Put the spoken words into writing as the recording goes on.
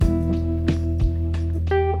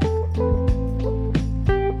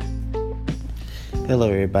Hello,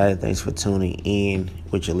 everybody. Thanks for tuning in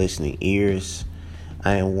with your listening ears.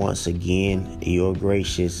 I am once again your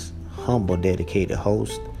gracious, humble, dedicated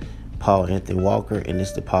host, Paul Anthony Walker, and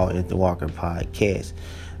it's the Paul Anthony Walker Podcast.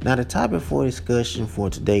 Now, the topic for discussion for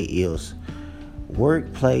today is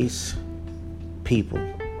workplace people.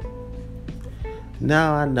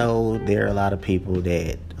 Now, I know there are a lot of people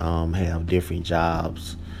that have different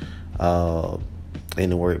jobs in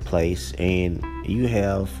the workplace, and you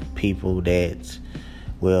have people that,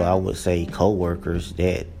 well, I would say co-workers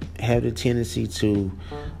that have the tendency to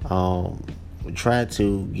try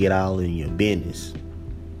to get all in your business.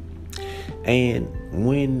 And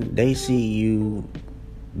when they see you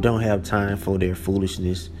don't have time for their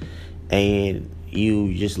foolishness and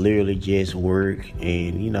you just literally just work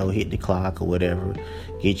and, hit the clock or whatever,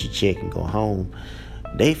 get your check and go home,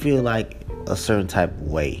 they feel like a certain type of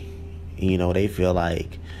way. They feel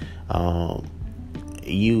like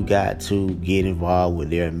you got to get involved with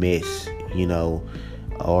their mess,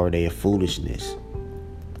 or their foolishness.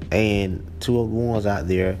 And to the ones out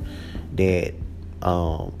there that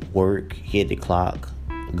work, hit the clock,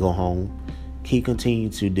 go home, continue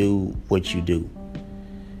to do what you do.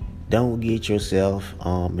 Don't get yourself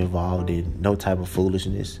involved in no type of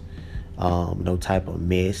foolishness, no type of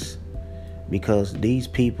mess, because these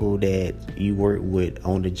people that you work with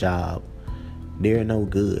on the job, they're no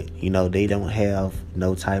good. They don't have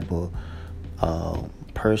no type of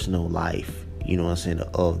personal life,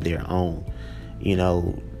 of their own.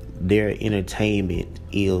 Their entertainment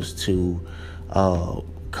is to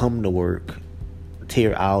come to work,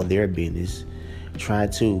 tear out their business, try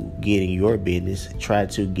to get in your business, try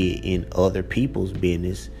to get in other people's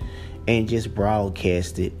business, and just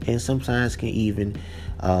broadcast it, and sometimes can even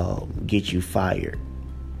get you fired.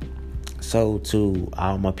 So to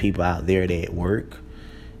all my people out there that work,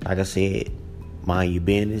 like I said, mind your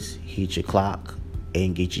business, hit your clock,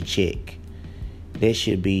 and get your check. That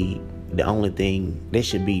should be the only thing. That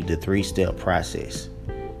should be the 3-step process.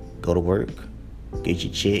 Go to work, get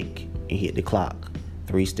your check, and hit the clock.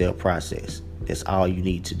 3-step process. That's all you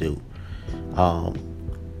need to do.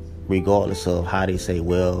 Regardless of how they say,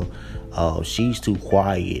 well, she's too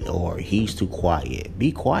quiet or he's too quiet.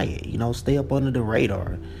 Be quiet. Stay up under the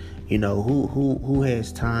radar. Who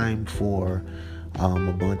has time for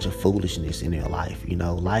a bunch of foolishness in their life?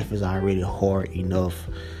 Life is already hard enough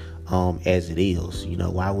as it is.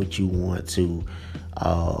 Why would you want to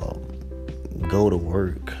go to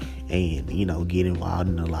work and get involved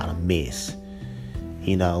in a lot of mess?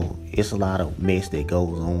 It's a lot of mess that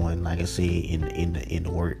goes on, like I said, in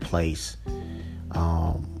the workplace.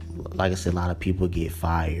 Like I said, a lot of people get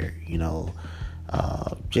fired,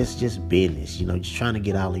 just business, just trying to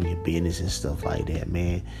get out in your business and stuff like that,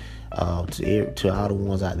 man. To all the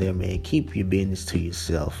ones out there, man, keep your business to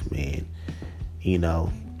yourself, man.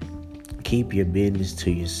 Keep your business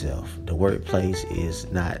to yourself. The workplace is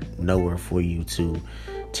not nowhere for you to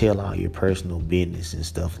tell all your personal business and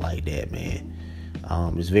stuff like that, man.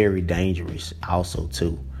 It's very dangerous also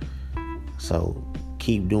too. So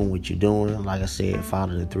keep doing what you're doing. Like I said,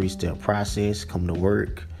 follow the 3-step process. Come to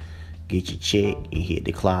work, get your check, and hit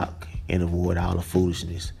the clock, and avoid all the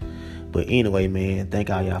foolishness. But anyway, man, thank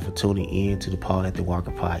all y'all for tuning in to the Paul Anthony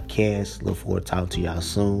Walker Podcast. Look forward to talking to y'all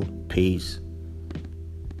soon. Peace.